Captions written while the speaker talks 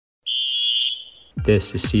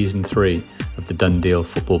This is season 3 of the Done Deal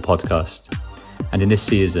Football Podcast. And in this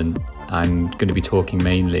season, I'm going to be talking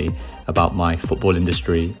mainly about my football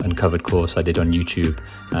industry uncovered course I did on YouTube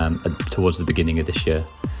towards the beginning of this year.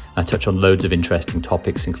 I touch on loads of interesting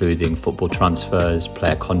topics, including football transfers,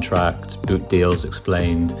 player contracts, boot deals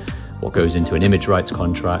explained, what goes into an image rights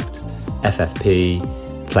contract,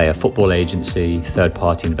 FFP, player football agency,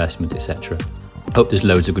 third-party investment, etc. Hope there's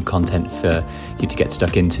loads of good content for you to get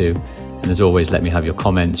stuck into. And as always, let me have your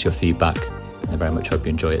comments, your feedback. I very much hope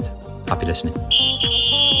you enjoy it. Happy listening.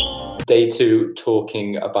 Day 2,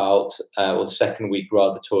 talking about, or the second week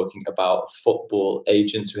rather, talking about football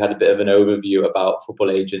agents. We had a bit of an overview about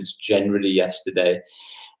football agents generally yesterday.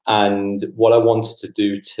 And what I wanted to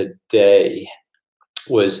do today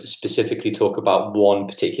was specifically talk about one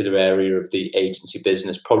particular area of the agency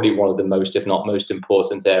business, probably one of the most, if not most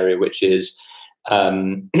important area, which is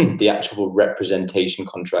the actual representation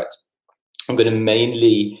contract. I'm going to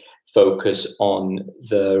mainly focus on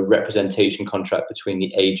the representation contract between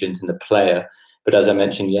the agent and the player. But as I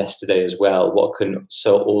mentioned yesterday as well, what can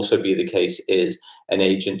also be the case is an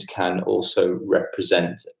agent can also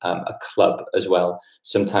represent a club as well,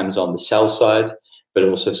 sometimes on the sell side, but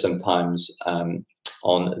also sometimes on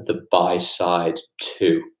the buy side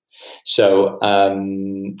too. So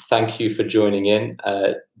thank you for joining in.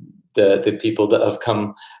 The people that have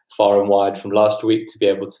come far and wide from last week to be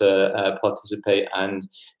able to participate, and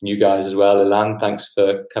you guys as well. Ilan, thanks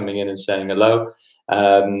for coming in and saying hello.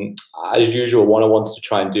 As usual, what I wanted to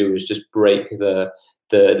try and do is just break the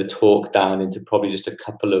talk down into probably just a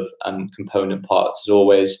couple of component parts. As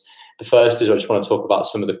always, the first is I just want to talk about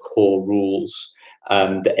some of the core rules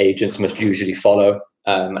that agents must usually follow.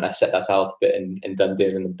 And I set that out a bit in Done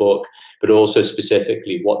Deal in the book, but also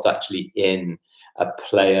specifically what's actually in a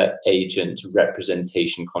player agent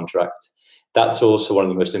representation contract. That's also one of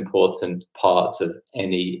the most important parts of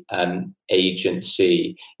any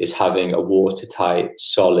agency, is having a watertight,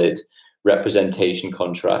 solid representation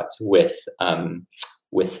contract with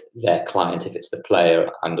their client, if it's the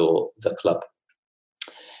player and or the club.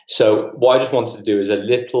 So what I just wanted to do is a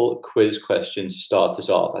little quiz question to start us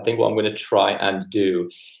off. I think what I'm going to try and do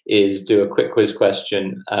is do a quick quiz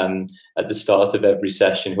question at the start of every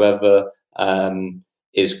session. Whoever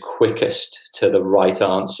is quickest to the right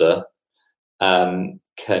answer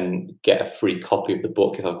can get a free copy of the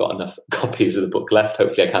book if I've got enough copies of the book left.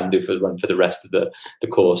 Hopefully I can do for the rest of the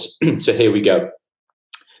course. So here we go.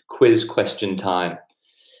 Quiz question time.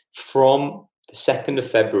 From the 2nd of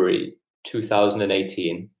February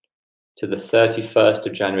 2018 to the 31st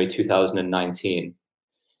of January 2019,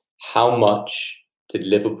 how much did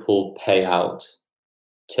Liverpool pay out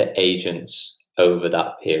to agents over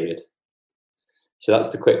that period? So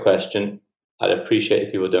that's the quick question. I'd appreciate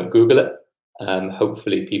if people don't Google it.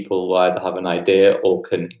 Hopefully people will either have an idea or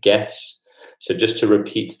can guess. So just to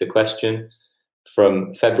repeat the question,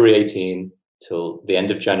 from February 18 till the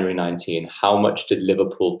end of January 19, how much did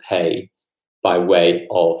Liverpool pay by way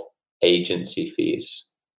of agency fees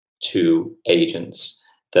to agents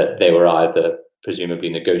that they were either presumably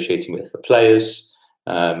negotiating with for players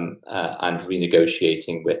and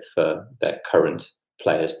renegotiating with for their current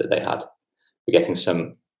players that they had? We're getting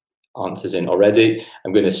some answers in already.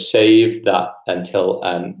 I'm going to save that until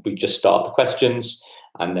we just start the questions,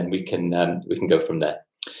 and then we can go from there.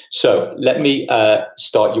 So let me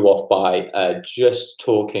start you off by just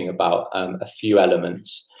talking about a few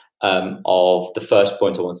elements of the first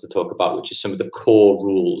point I wanted to talk about, which is some of the core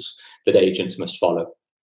rules that agents must follow.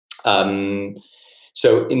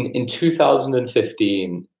 So in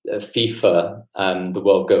 2015, FIFA, the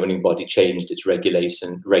world governing body, changed its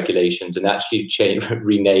regulations and actually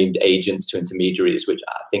renamed agents to intermediaries, which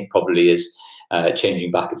I think probably is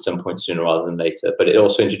changing back at some point sooner rather than later. But it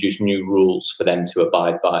also introduced new rules for them to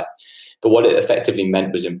abide by. But what it effectively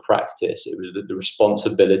meant was, in practice, it was that the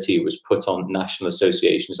responsibility was put on national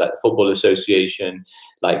associations like the Football Association,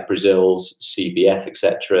 like Brazil's CBF,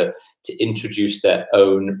 etc., to introduce their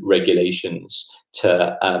own regulations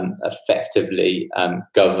to effectively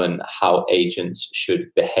govern how agents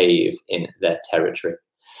should behave in their territory.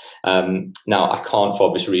 Now, I can't, for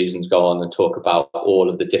obvious reasons, go on and talk about all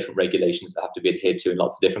of the different regulations that have to be adhered to in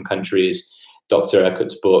lots of different countries. Dr.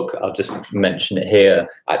 Eckert's book, I'll just mention it here,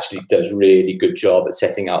 actually does a really good job at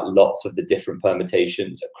setting out lots of the different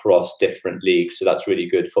permutations across different leagues. So that's really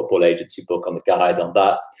good. Football agency book on the guide on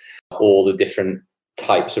that. All the different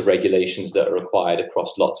types of regulations that are required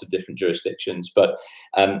across lots of different jurisdictions. But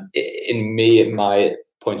in my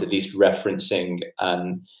point, at least referencing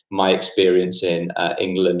my experience in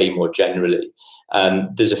England more generally,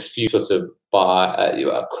 there's a few sort of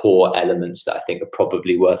core elements that I think are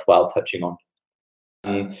probably worthwhile touching on.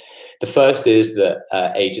 The first is that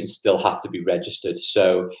agents still have to be registered.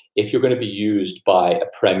 So if you're going to be used by a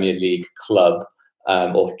Premier League club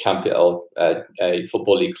or champion or a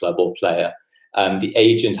Football League club or player, the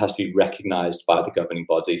agent has to be recognised by the governing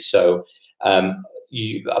body. So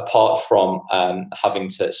you, apart from having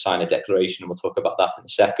to sign a declaration, and we'll talk about that in a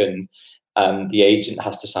second, the agent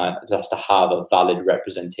has to have a valid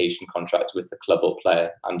representation contract with the club or player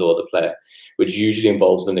or the player, which usually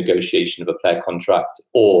involves the negotiation of a player contract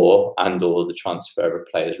or the transfer of a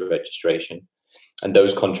player's registration. And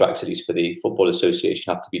those contracts, at least for the Football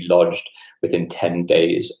Association, have to be lodged within 10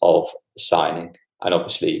 days of signing, and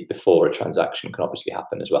obviously before a transaction can obviously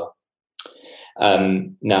happen as well.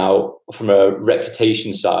 Now, from a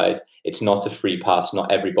reputation side, it's not a free pass.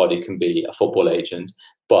 Not everybody can be a football agent,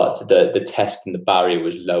 but the test and the barrier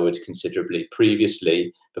was lowered considerably.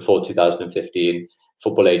 Previously, before 2015,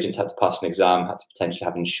 football agents had to pass an exam, had to potentially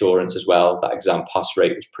have insurance as well. That exam pass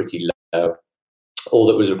rate was pretty low. All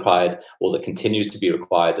that was required, all that continues to be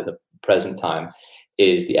required at the present time,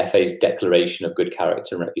 is the FA's declaration of good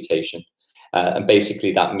character and reputation. And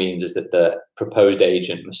basically that means is that the proposed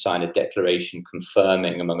agent must sign a declaration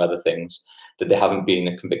confirming, among other things, that they haven't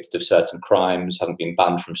been convicted of certain crimes, haven't been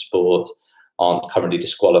banned from sport, aren't currently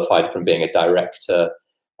disqualified from being a director,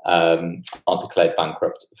 aren't declared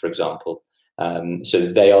bankrupt, for example. So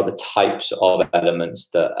they are the types of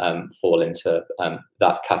elements that fall into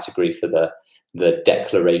that category for the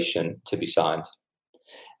declaration to be signed.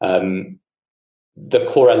 The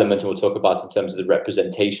core element, and we'll talk about in terms of the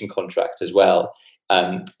representation contract as well,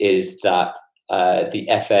 is that the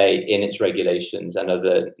FA in its regulations and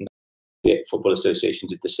other football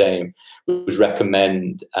associations did the same, was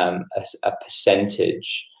recommend a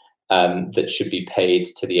percentage that should be paid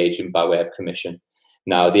to the agent by way of commission.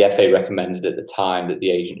 Now, the FA recommended at the time that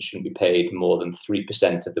the agent shouldn't be paid more than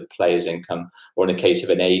 3% of the player's income, or in the case of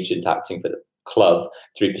an agent acting for the club,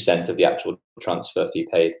 3% of the actual transfer fee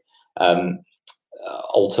paid.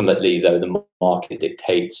 Ultimately, though, the market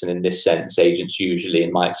dictates, and in this sense, agents usually,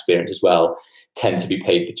 in my experience as well, tend to be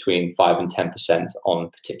paid between 5 and 10% on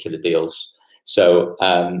particular deals. So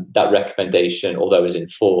that recommendation, although is in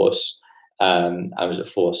force, and was in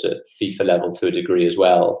force at FIFA level to a degree as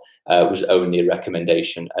well, was only a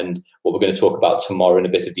recommendation. And what we're going to talk about tomorrow in a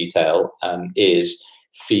bit of detail is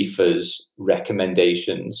FIFA's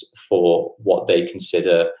recommendations for what they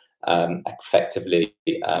consider effectively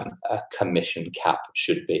a commission cap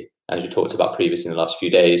should be. And as we talked about previously in the last few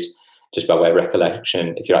days, just by way of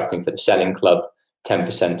recollection, if you're acting for the selling club,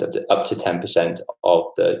 10% up to 10% of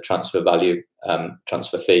the transfer value,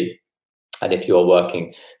 transfer fee. And if you're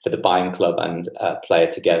working for the buying club and player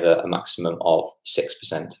together, a maximum of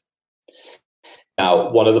 6%.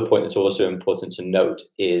 Now, one other point that's also important to note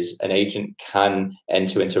is an agent can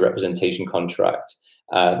enter into a representation contract,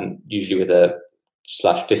 usually with a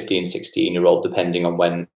 /15, 16-year-old, depending on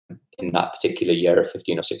when in that particular year a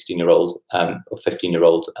 15 or 16-year-old or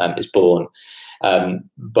 15-year-old is born.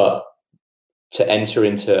 But to enter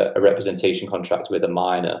into a representation contract with a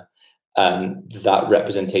minor, that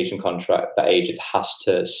representation contract, that agent has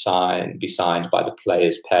to be signed by the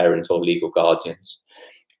player's parent or legal guardians.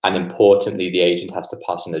 And importantly, the agent has to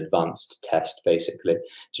pass an advanced test, basically,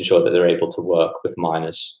 to ensure that they're able to work with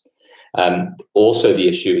minors. Also,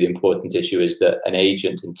 the important issue is that an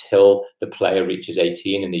agent, until the player reaches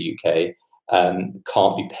 18 in the UK,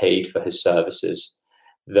 can't be paid for his services.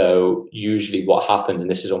 Though usually what happens, and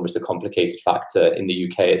this is almost a complicated factor in the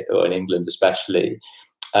UK or in England especially,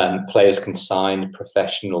 players can sign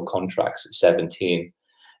professional contracts at 17.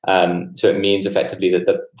 So it means effectively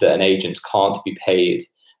that an agent can't be paid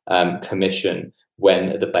commission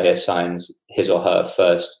when the player signs his or her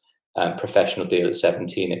first professional deal at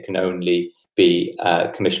 17. It can only be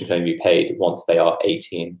commission can only be paid once they are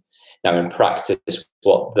 18. Now, in practice,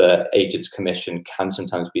 what the agent's commission can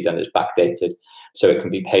sometimes be done is backdated, so it can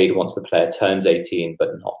be paid once the player turns 18, but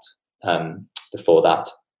not before that.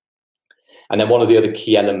 And then one of the other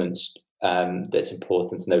key elements that's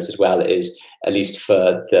important to note as well is, at least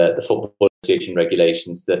for the Football Association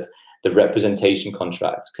regulations, that the representation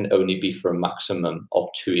contract can only be for a maximum of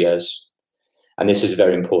 2 years. And this is a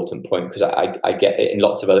very important point, because I get it in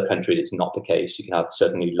lots of other countries, it's not the case. You can have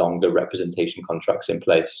certainly longer representation contracts in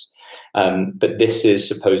place. But this is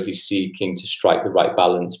supposedly seeking to strike the right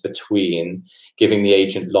balance between giving the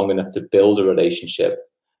agent long enough to build a relationship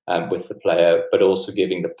with the player, but also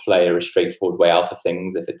giving the player a straightforward way out of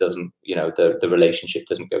things if it doesn't, the relationship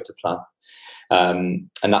doesn't go to plan.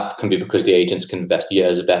 And that can be because the agents can invest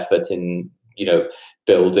years of effort in,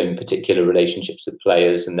 building particular relationships with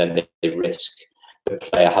players, and then they risk the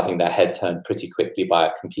player having their head turned pretty quickly by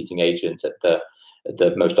a competing agent at the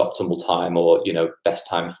the most optimal time, or best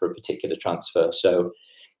time for a particular transfer. So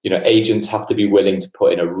agents have to be willing to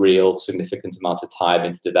put in a real significant amount of time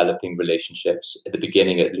into developing relationships at the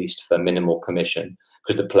beginning, at least for minimal commission,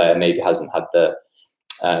 because the player maybe hasn't had the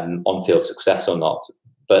on-field success or not.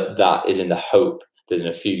 But that is in the hope that in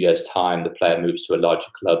a few years' time, the player moves to a larger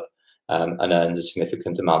club and earns a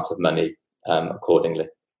significant amount of money accordingly.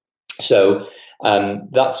 So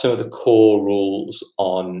that's some of the core rules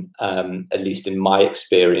on, at least in my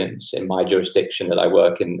experience, in my jurisdiction that I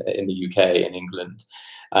work in the UK and England,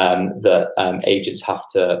 that agents have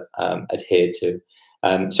to adhere to.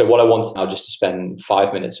 So what I wanted now just to spend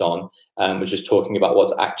 5 minutes on was just talking about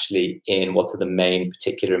what's actually what are the main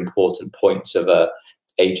particular important points of a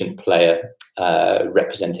agent-player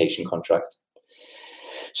representation contract.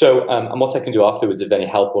 So, and what I can do afterwards, if any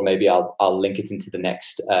help, or maybe I'll link it into the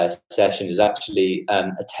next session, is actually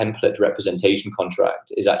a template representation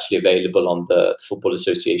contract is actually available on the Football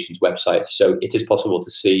Association's website. So it is possible to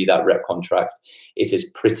see that rep contract. It is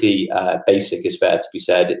pretty basic, is fair to be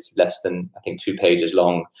said. It's less than, I think, 2 pages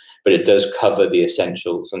long, but it does cover the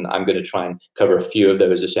essentials. And I'm going to try and cover a few of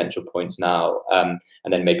those essential points now.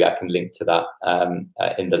 And then maybe I can link to that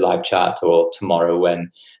in the live chat or tomorrow when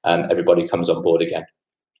everybody comes on board again.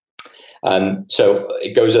 So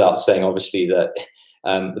it goes without saying, obviously, that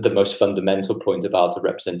the most fundamental point about a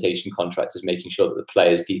representation contract is making sure that the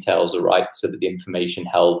player's details are right, so that the information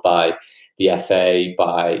held by the FA,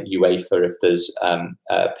 by UEFA, if there's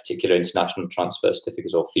particular international transfer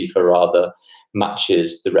certificates, or FIFA rather,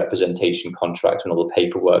 matches the representation contract and all the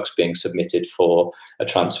paperwork's being submitted for a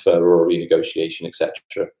transfer or a renegotiation,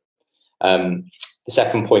 etc. The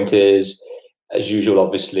second point is, as usual,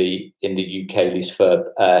 obviously, in the UK, at least for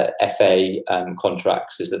FA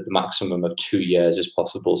contracts, is that the maximum of 2 years is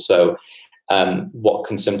possible. So what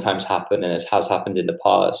can sometimes happen, and as has happened in the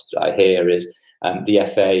past, I hear, is the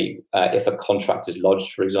FA, if a contract is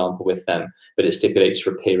lodged, for example, with them, but it stipulates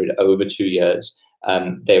for a period over 2 years,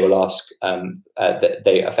 they will ask that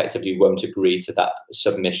they effectively won't agree to that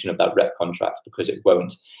submission of that rep contract, because it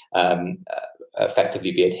won't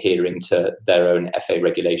effectively be adhering to their own FA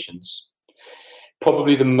regulations.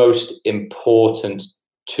 Probably the most important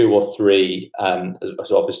 2 or 3,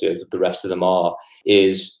 as obviously as the rest of them are,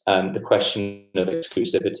 is the question of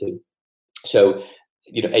exclusivity. So,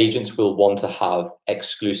 agents will want to have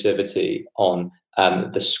exclusivity on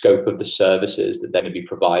the scope of the services that they're going to be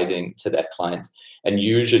providing to their client. And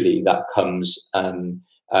usually that comes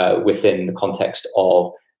within the context of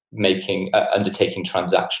undertaking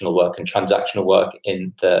transactional work. And transactional work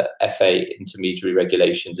in the FA intermediary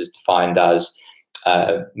regulations is defined as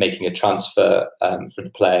making a transfer for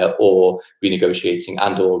the player, or renegotiating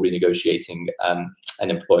an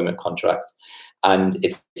employment contract. And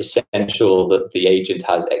it's essential that the agent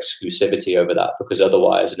has exclusivity over that, because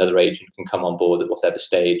otherwise another agent can come on board at whatever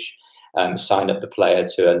stage, sign up the player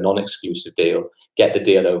to a non-exclusive deal, get the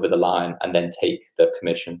deal over the line, and then take the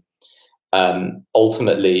commission.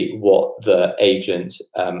 Ultimately, what the agent,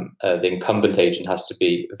 the incumbent agent, has to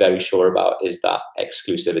be very sure about is that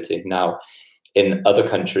exclusivity. Now, in other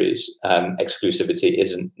countries, exclusivity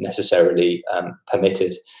isn't necessarily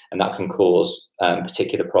permitted, and that can cause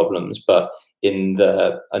particular problems. But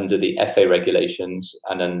under the FA regulations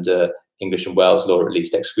and under English and Wales law, at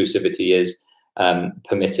least, exclusivity is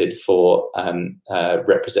permitted for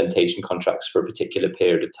representation contracts for a particular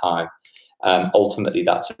period of time. Ultimately,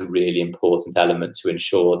 that's a really important element to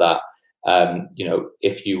ensure that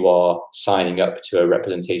if you are signing up to a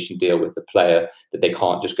representation deal with the player, that they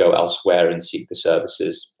can't just go elsewhere and seek the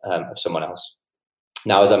services of someone else.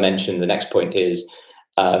 Now, as I mentioned, the next point is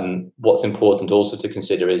what's important also to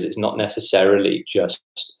consider is it's not necessarily just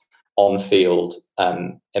on-field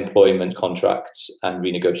employment contracts and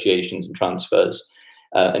renegotiations and transfers.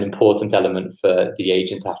 An important element for the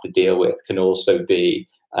agent to have to deal with can also be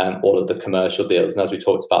all of the commercial deals. And as we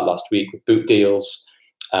talked about last week, with boot deals,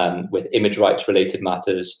 with image rights related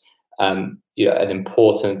matters, an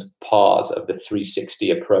important part of the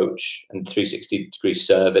 360 approach and 360-degree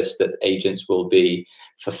service that agents will be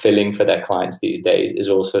fulfilling for their clients these days is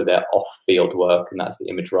also their off-field work, and that's the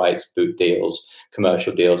image rights, boot deals,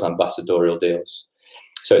 commercial deals, ambassadorial deals.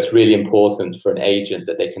 So it's really important for an agent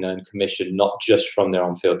that they can earn commission not just from their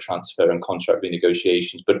on-field transfer and contract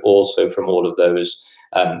renegotiations, but also from all of those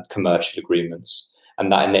commercial agreements.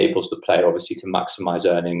 And that enables the player, obviously, to maximize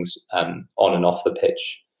earnings on and off the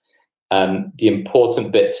pitch. The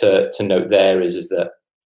important bit to note there is that,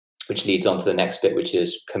 which leads on to the next bit, which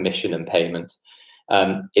is commission and payment.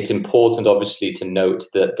 It's important, obviously, to note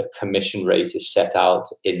that the commission rate is set out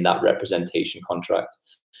in that representation contract.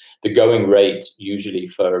 The going rate usually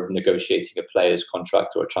for negotiating a player's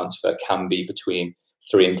contract or a transfer can be between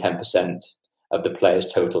 3 and 10% of the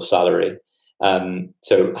player's total salary.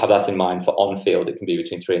 So have that in mind. For on-field, it can be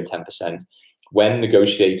between 3 and 10%. When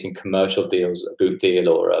negotiating commercial deals, a boot deal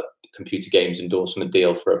or a computer games endorsement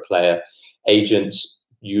deal for a player, agents'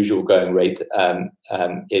 usual going rate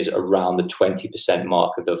is around the 20%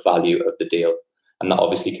 mark of the value of the deal. And that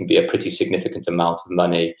obviously can be a pretty significant amount of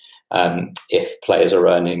money if players are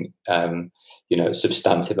earning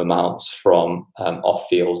substantive amounts from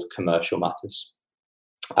off-field commercial matters.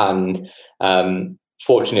 And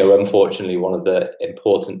fortunately or unfortunately, one of the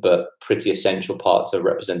important but pretty essential parts of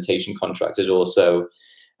representation contract is also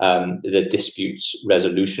the disputes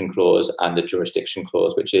resolution clause and the jurisdiction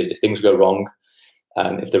clause, which is if things go wrong,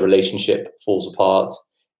 if the relationship falls apart,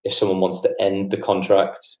 if someone wants to end the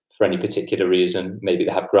contract for any particular reason, maybe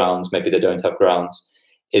they have grounds, maybe they don't have grounds,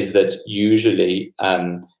 is that usually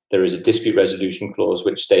there is a dispute resolution clause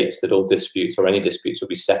which states that all disputes or any disputes will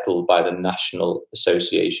be settled by the National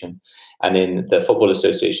Association. And in the Football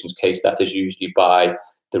Association's case, that is usually by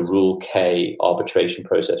the Rule K arbitration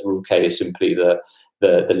process. Rule K is simply the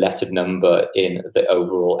lettered number in the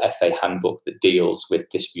overall FA handbook that deals with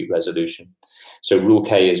dispute resolution. So Rule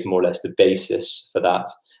K is more or less the basis for that.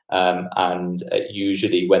 And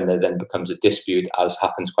usually when there then becomes a dispute, as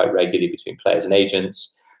happens quite regularly between players and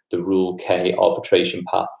agents, the Rule K arbitration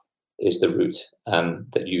path is the route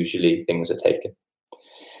that usually things are taken.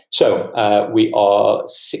 So we are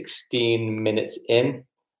 16 minutes in.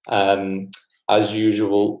 As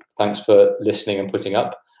usual, thanks for listening and putting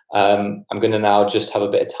up. I'm going to now just have a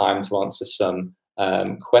bit of time to answer some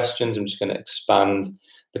questions. I'm just going to expand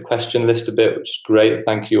the question list a bit, which is great.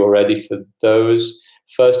 Thank you already for those.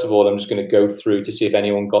 First of all, I'm just going to go through to see if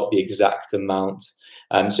anyone got the exact amount.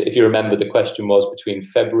 So if you remember, the question was between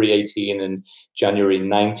February 18 and January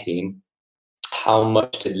 19, how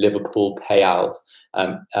much did Liverpool pay out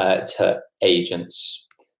to agents?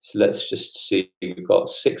 So let's just see. We've got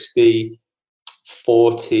 60,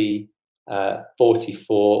 40,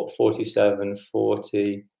 44, 47,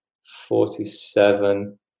 40,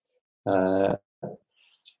 47.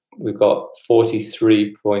 We've got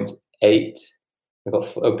 43.8.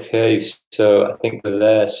 Okay, so I think we're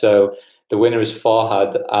there. So the winner is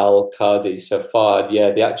Farhad Al-Qadi. So Farhad,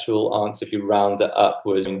 yeah, the actual answer, if you round it up,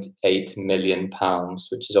 was £8 million,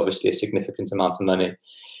 which is obviously a significant amount of money.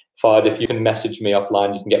 Farhad, if you can message me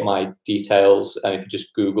offline, you can get my details. And if you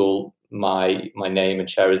just Google my name and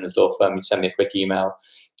Sheridan's Law Firm, you send me a quick email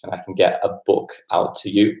and I can get a book out to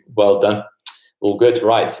you. Well done. All good.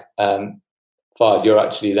 Right. Farhad, you're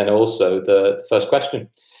actually then also the first question.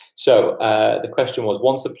 So the question was,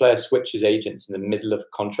 once a player switches agents in the middle of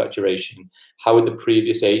contract duration, how would the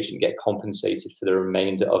previous agent get compensated for the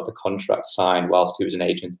remainder of the contract signed whilst he was an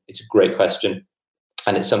agent? It's a great question,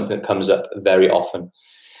 and it's something that comes up very often.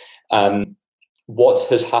 What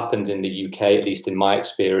has happened in the UK, at least in my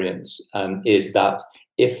experience, is that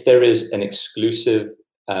if there is an exclusive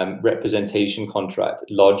representation contract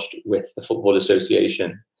lodged with the Football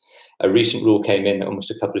Association, a recent rule came in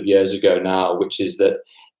almost a couple of years ago now, which is that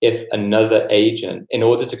if another agent, in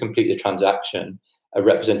order to complete the transaction, a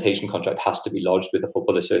representation contract has to be lodged with the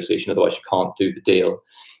Football Association, otherwise you can't do the deal.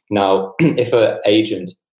 Now, if an agent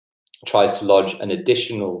tries to lodge an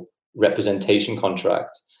additional representation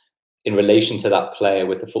contract in relation to that player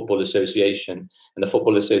with the Football Association, and the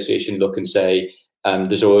Football Association look and say,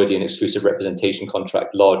 there's already an exclusive representation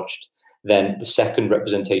contract lodged, then the second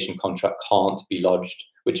representation contract can't be lodged,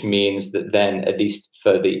 which means that then, at least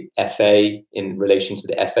for the FA, in relation to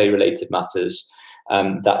the FA related matters,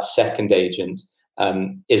 that second agent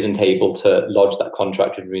isn't able to lodge that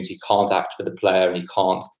contract, which means he can't act for the player and he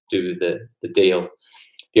can't do the deal.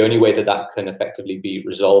 The only way that that can effectively be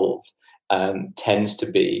resolved tends to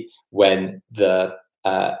be when the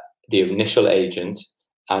initial agent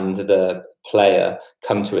and the player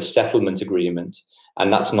come to a settlement agreement,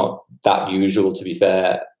 and that's not that usual, to be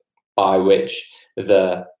fair, by which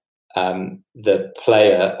the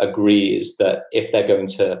player agrees that if they're going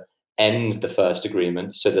to end the first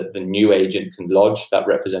agreement so that the new agent can lodge that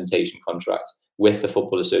representation contract with the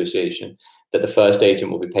Football Association, that the first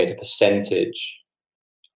agent will be paid a percentage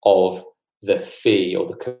of the fee or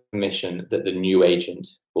the commission that the new agent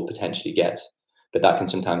will potentially get. But that can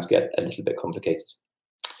sometimes get a little bit complicated.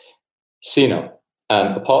 Sino,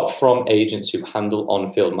 apart from agents who handle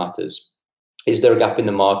on-field matters, is there a gap in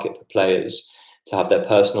the market for players to have their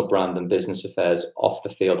personal brand and business affairs off the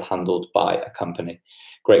field handled by a company?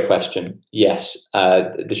 Great question. Yes,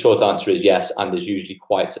 the short answer is yes, and there's usually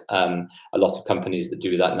quite a lot of companies that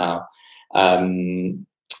do that now.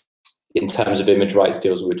 in terms of image rights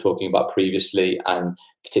deals we were talking about previously, and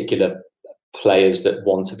particular players that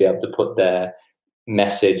want to be able to put their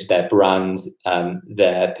message, their brand,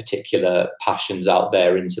 their particular passions out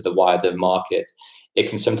there into the wider market, it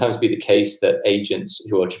can sometimes be the case that agents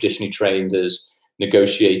who are traditionally trained as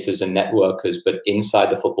negotiators and networkers, but inside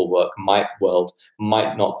the football world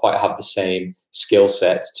might not quite have the same skill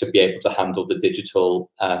set to be able to handle the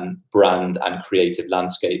digital brand and creative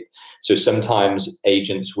landscape. So sometimes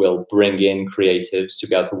agents will bring in creatives to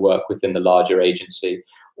be able to work within the larger agency,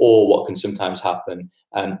 or what can sometimes happen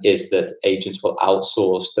is that agents will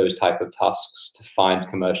outsource those type of tasks to find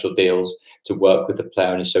commercial deals, to work with the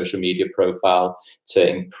player on a social media profile, to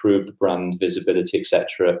improve the brand visibility,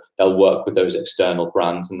 etc. They'll work with those external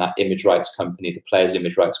brands, and that image rights company, the player's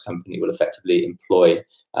image rights company, will effectively employ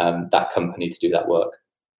that company to do that work.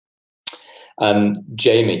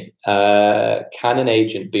 Jamie, can an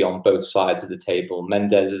agent be on both sides of the table?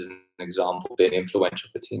 Mendes is an example, being influential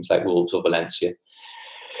for teams like Wolves or Valencia.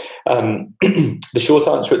 The short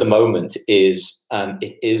answer at the moment is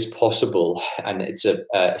it is possible, and it's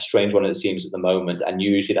a strange one, it seems, at the moment. And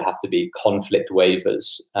usually there have to be conflict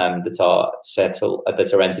waivers that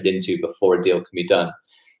are entered into before a deal can be done.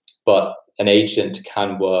 But an agent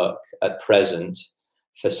can work at present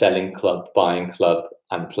for selling club, buying club,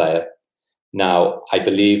 and player. Now, I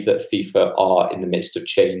believe that FIFA are in the midst of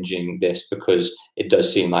changing this, because it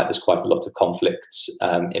does seem like there's quite a lot of conflicts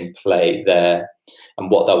in play there.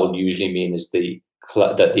 And what that will usually mean is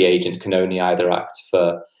that the agent can only either act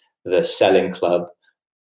for the selling club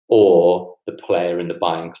or the player in the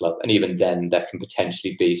buying club. And even then, there can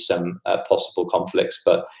potentially be some possible conflicts.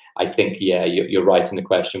 But I think, yeah, you're right in the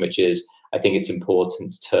question, which is, I think it's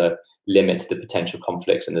important to limit the potential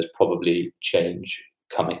conflicts, and there's probably change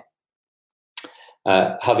coming.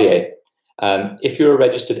 Javier, if you're a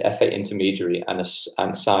registered FA intermediary and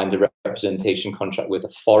signed a representation contract with a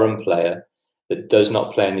foreign player that does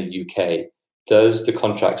not play in the UK, does the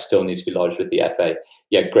contract still need to be lodged with the FA?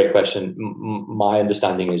 Yeah, great question. My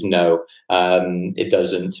understanding is no, it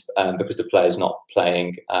doesn't, because the player is not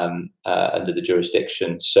playing under the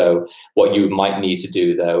jurisdiction. So what you might need to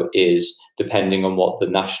do, though, is, depending on what the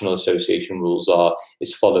National Association rules are,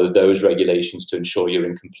 is follow those regulations to ensure you're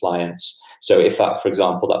in compliance. So if that, for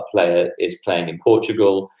example, that player is playing in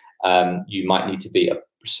Portugal, you might need to be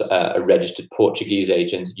a registered Portuguese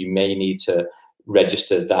agent. You may need to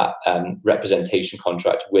register that representation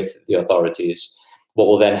contract with the authorities. What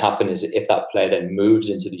will then happen is, if that player then moves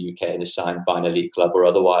into the UK and is signed by an elite club or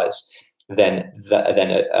otherwise, then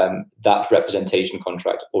that representation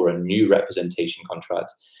contract, or a new representation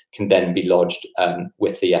contract, can then be lodged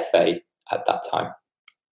with the FA at that time.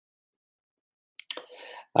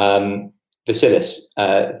 Vasilis,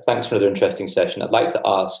 thanks for another interesting session. I'd like to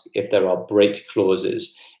ask if there are break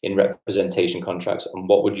clauses in representation contracts, and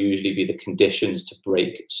what would usually be the conditions to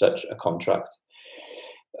break such a contract?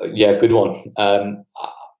 Yeah, good one.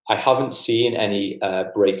 I haven't seen any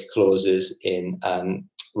break clauses in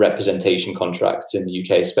representation contracts in the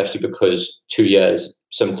UK, especially because 2 years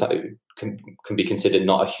sometimes can be considered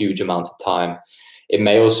not a huge amount of time. It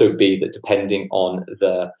may also be that, depending on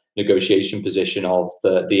the negotiation position of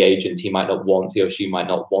the agent, he or she might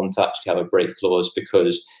not want to actually have a break clause,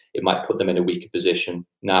 because it might put them in a weaker position.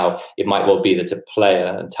 Now, it might well be that a player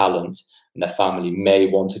and talent and their family may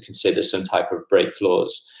want to consider some type of break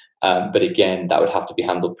clause. But again, that would have to be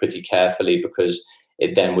handled pretty carefully, because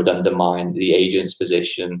it then would undermine the agent's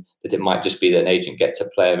position, that it might just be that an agent gets a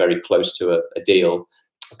player very close to a deal,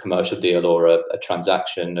 a commercial deal, or a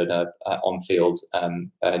transaction, and a on-field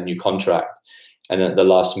new contract, and then at the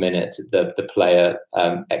last minute the player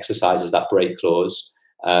exercises that break clause,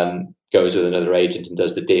 goes with another agent and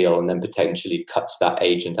does the deal, and then potentially cuts that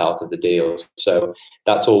agent out of the deal. So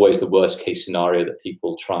that's always the worst case scenario that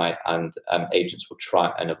people try, and agents will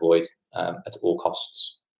try and avoid at all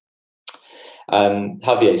costs.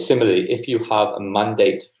 Javier, similarly, if you have a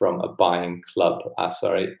mandate from a buying club,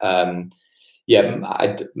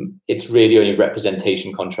 it's really only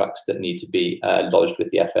representation contracts that need to be lodged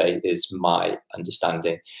with the FA, is my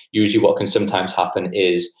understanding. Usually what can sometimes happen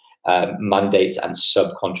is mandates and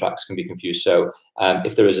subcontracts can be confused. So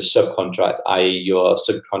if there is a subcontract, i.e. you're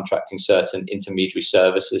subcontracting certain intermediary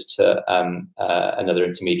services to another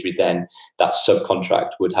intermediary, then that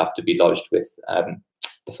subcontract would have to be lodged with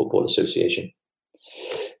the Football Association.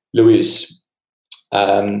 Luis,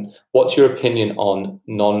 what's your opinion on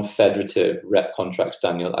non-federative rep contracts,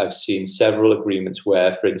 Daniel? I've seen several agreements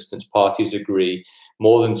where, for instance, parties agree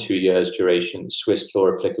more than 2 years duration, Swiss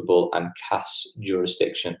law applicable, and CAS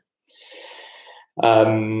jurisdiction.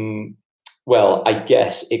 Well, I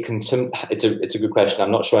guess it can. It's a good question.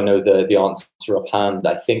 I'm not sure I know the answer offhand.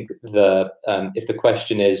 I think if the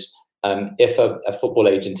question is if a football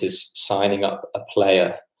agent is signing up a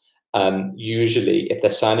player, usually if they're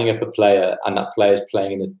signing up a player and that player is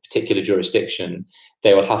playing in a particular jurisdiction,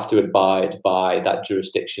 they will have to abide by that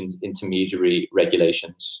jurisdiction's intermediary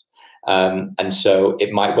regulations. And so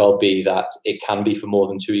it might well be that it can be for more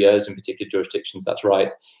than 2 years in particular jurisdictions. That's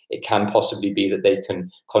right. It can possibly be that they can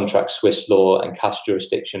contract Swiss law and CAS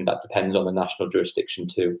jurisdiction. That depends on the national jurisdiction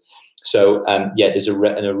too. So yeah, there's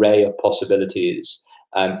an array of possibilities.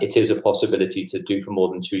 It is a possibility to do for more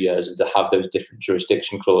than 2 years and to have those different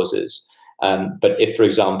jurisdiction clauses. But if, for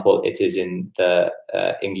example, it is in the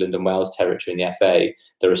England and Wales territory in the FA,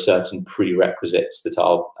 there are certain prerequisites that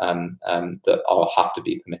have to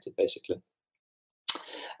be permitted, basically.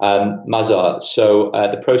 Mazar, so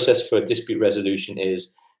the process for dispute resolution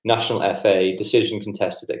is national FA, decision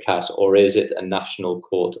contested at CAS, or is it a national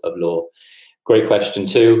court of law? Great question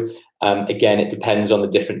too. Again, it depends on the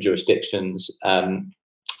different jurisdictions.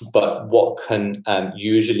 But what can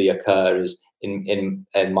usually occur is, in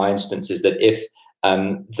my instance, is that if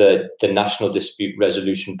the national dispute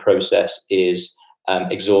resolution process is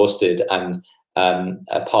exhausted and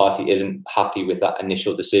a party isn't happy with that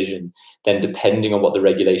initial decision, then depending on what the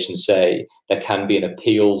regulations say, there can be an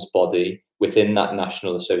appeals body within that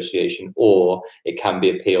national association, or it can be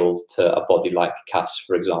appealed to a body like CAS,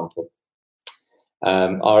 for example.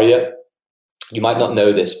 Arya, you might not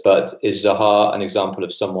know this, but is Zaha an example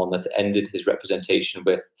of someone that ended his representation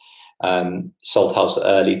with Salthouse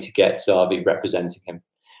early to get Xavi representing him?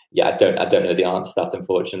 Yeah, I don't know the answer to that,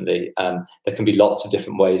 unfortunately. There can be lots of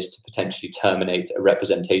different ways to potentially terminate a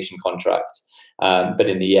representation contract. But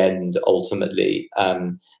in the end, ultimately,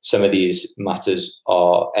 some of these matters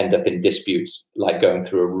end up in disputes, like going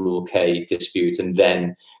through a Rule K dispute, and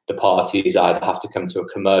then the parties either have to come to a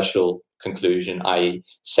commercial conclusion, i.e.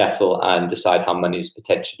 settle and decide how money is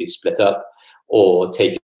potentially split up, or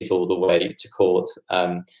take it all the way to court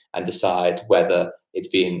and decide whether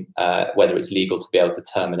it's legal to be able to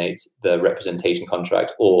terminate the representation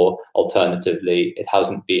contract, or alternatively, it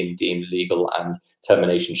hasn't been deemed legal and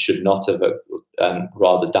termination should not have,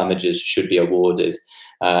 rather damages should be awarded.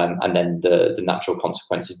 And then the natural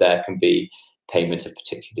consequences there can be payment of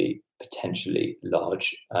potentially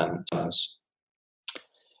large sums.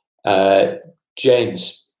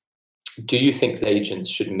 James, do you think the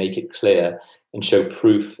agents should make it clear and show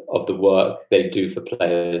proof of the work they do for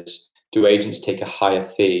players? Do agents take a higher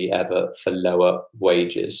fee ever for lower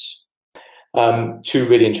wages? Two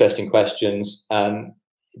really interesting questions.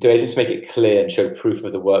 Do agents make it clear and show proof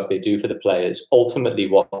of the work they do for the players? Ultimately,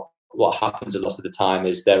 what happens a lot of the time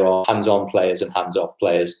is there are hands-on players and hands-off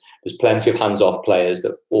players. There's plenty of hands-off players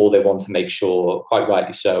that all they want to make sure, quite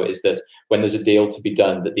rightly so, is that when there's a deal to be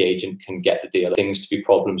done, that the agent can get the deal. Things to be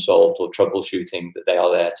problem solved or troubleshooting, that they are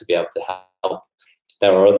there to be able to help.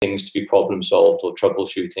 There are other things to be problem solved or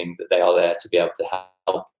troubleshooting, that they are there to be able to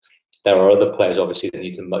help. There are other players, obviously, that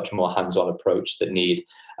need a much more hands-on approach, that need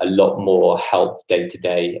a lot more help day to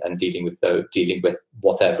day and dealing with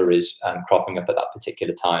whatever is cropping up at that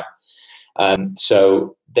particular time.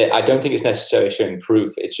 So I don't think it's necessarily showing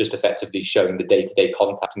proof. It's just effectively showing the day-to-day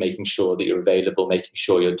contact, making sure that you're available, making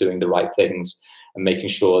sure you're doing the right things, and making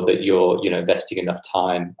sure that you're investing enough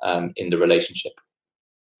time in the relationship.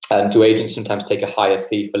 Do agents sometimes take a higher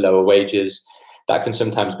fee for lower wages? That can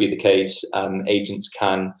sometimes be the case. Agents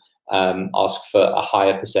can ask for a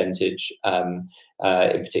higher percentage in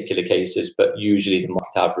particular cases, but usually the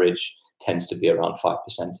market average tends to be around 5%.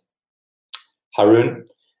 Haroon,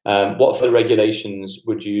 what further regulations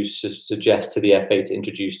would you suggest to the FA to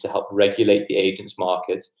introduce to help regulate the agents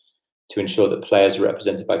market to ensure that players are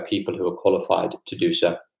represented by people who are qualified to do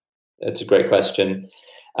so? That's a great question.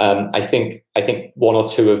 I think one or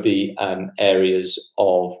two of the areas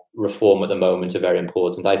of reform at the moment are very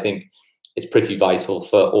important. I think it's pretty vital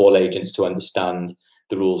for all agents to understand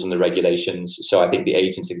the rules and the regulations. So I think the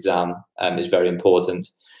agent's exam is very important.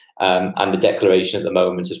 And the declaration at the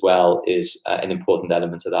moment as well is an important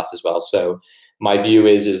element of that as well. So my view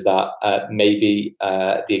is that maybe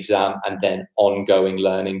the exam and then ongoing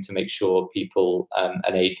learning to make sure people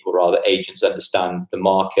agents understand the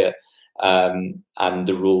market and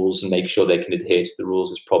the rules and make sure they can adhere to the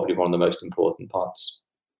rules is probably one of the most important parts.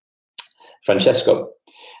 Francesco,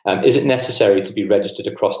 is it necessary to be registered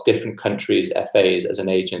across different countries' FAs as an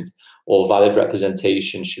agent, or valid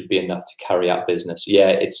representation should be enough to carry out business?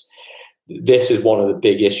 Yeah, this is one of the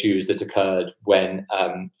big issues that occurred when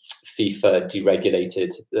FIFA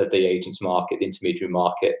deregulated the agents market, the intermediary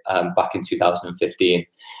market, back in 2015.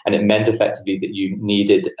 And it meant effectively that you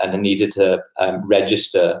needed to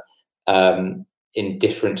register in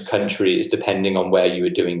different countries depending on where you were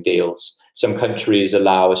doing deals. Some countries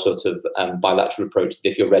allow a sort of bilateral approach that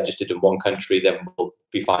if you're registered in one country, then we'll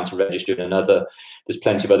be fine to register in another. There's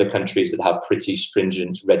plenty of other countries that have pretty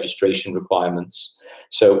stringent registration requirements.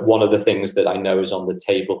 So one of the things that I know is on the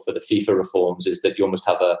table for the FIFA reforms is that you almost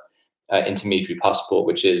have a intermediary passport,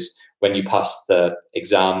 which is when you pass the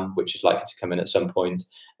exam, which is likely to come in at some point,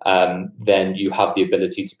 then you have the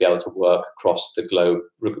ability to be able to work across the globe,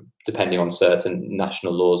 depending on certain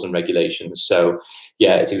national laws and regulations. So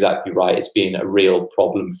yeah, it's exactly right. It's been a real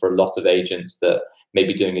problem for a lot of agents that may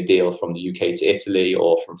be doing a deal from the UK to Italy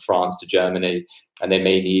or from France to Germany, and they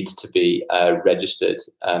may need to be registered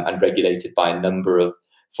and regulated by a number of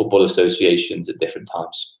football associations at different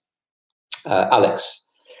times. Alex,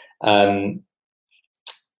 are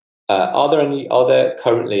there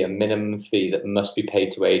currently a minimum fee that must be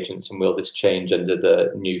paid to agents, and will this change under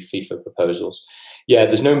the new FIFA proposals? Yeah,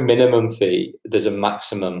 there's no minimum fee. There's a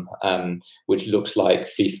maximum, which looks like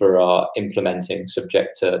FIFA are implementing,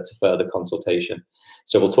 subject to further consultation.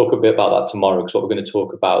 So we'll talk a bit about that tomorrow, because what we're going to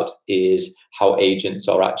talk about is how agents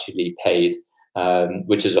are actually paid,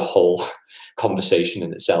 which is a whole conversation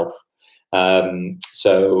in itself.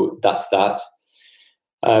 So that's that.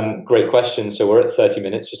 Great question. So we're at 30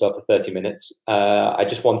 minutes, just after 30 minutes. I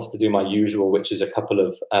just wanted to do my usual, which is a couple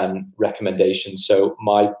of recommendations. So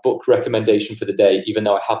my book recommendation for the day, even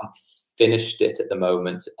though I haven't finished it at the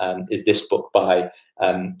moment, is this book by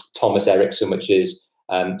Thomas Eriksson, which is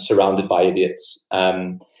Surrounded by Idiots.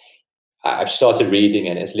 I've started reading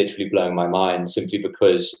it and it's literally blowing my mind, simply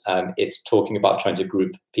because it's talking about trying to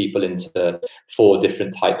group people into 4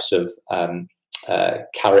 different types of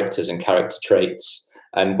characters and character traits.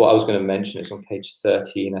 And what I was going to mention is on page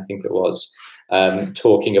 13, I think it was,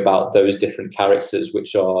 talking about those different characters,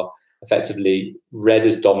 which are effectively red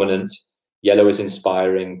is dominant, yellow is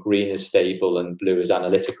inspiring, green is stable, and blue is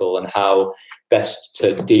analytical, and how best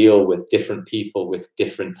to deal with different people with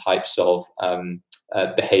different types of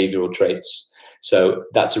behavioral traits. So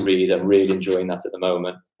that's a read. I'm really enjoying that at the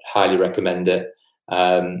moment. Highly recommend it.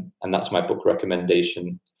 And that's my book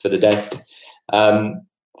recommendation for the day.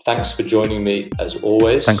 Thanks for joining me, as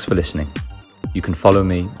always. Thanks for listening. You can follow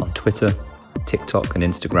me on Twitter, TikTok and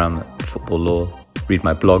Instagram at Football Law, read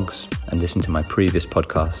my blogs and listen to my previous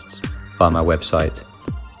podcasts via my website,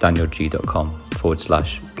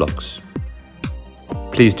 danielg.com/blogs.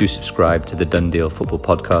 Please do subscribe to the Done Deal Football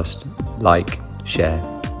Podcast, like, share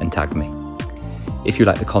and tag me. If you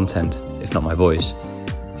like the content, if not my voice,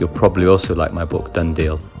 you'll probably also like my book Done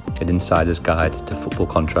Deal, an insider's guide to football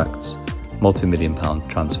contracts, multi-million-pound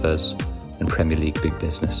transfers and Premier League big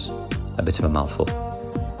business. A bit of a mouthful.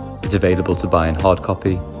 It's available to buy in hard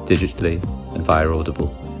copy, digitally and via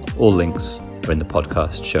Audible. All links are in the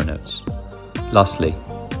podcast show notes. Lastly,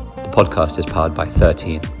 the podcast is powered by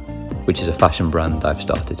 13, which is a fashion brand I've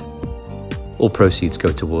started. All proceeds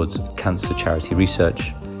go towards cancer charity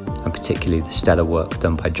research, and particularly the stellar work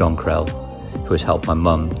done by John Krell, who has helped my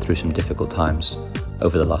mum through some difficult times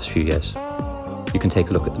over the last few years. You can take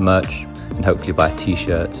a look at the merch and hopefully buy a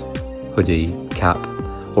t-shirt, hoodie, cap,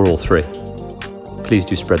 or all 3. Please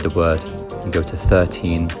do spread the word and go to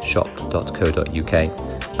 13shop.co.uk.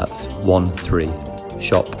 That's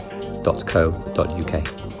 13shop.co.uk.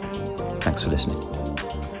 Thanks for listening.